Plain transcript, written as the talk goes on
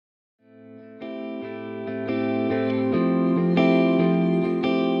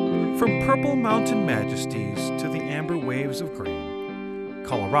purple mountain majesties to the amber waves of grain,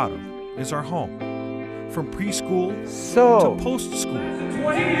 Colorado is our home. From preschool to post-school,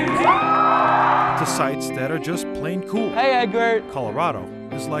 to sights that are just plain cool. Hey, Egbert! Colorado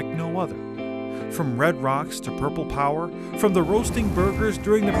is like no other. From red rocks to purple power, from the roasting burgers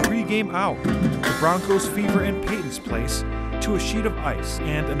during the pregame hour, to Broncos fever in Peyton's place, to a sheet of ice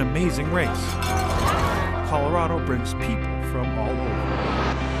and an amazing race. Colorado brings people from all over.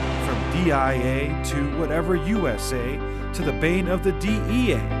 From DIA to whatever USA, to the bane of the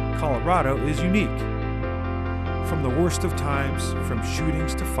DEA, Colorado is unique. From the worst of times, from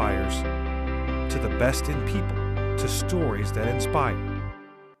shootings to fires, to the best in people, to stories that inspire.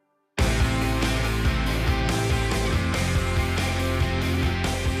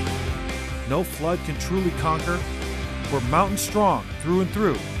 No flood can truly conquer. We're mountain strong through and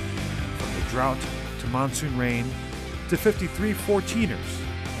through. From the drought to monsoon rain, to 53 14ers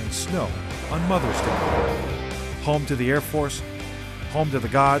and snow on Mother's Day. Home to the Air Force, home to the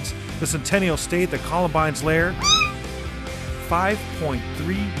gods, the Centennial State, the Columbine's lair.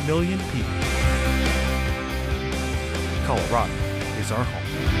 5.3 million people. Colorado is our home.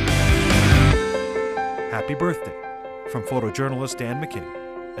 Happy birthday from photojournalist Dan McKinney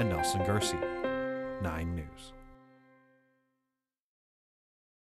and Nelson Garcia, 9 News.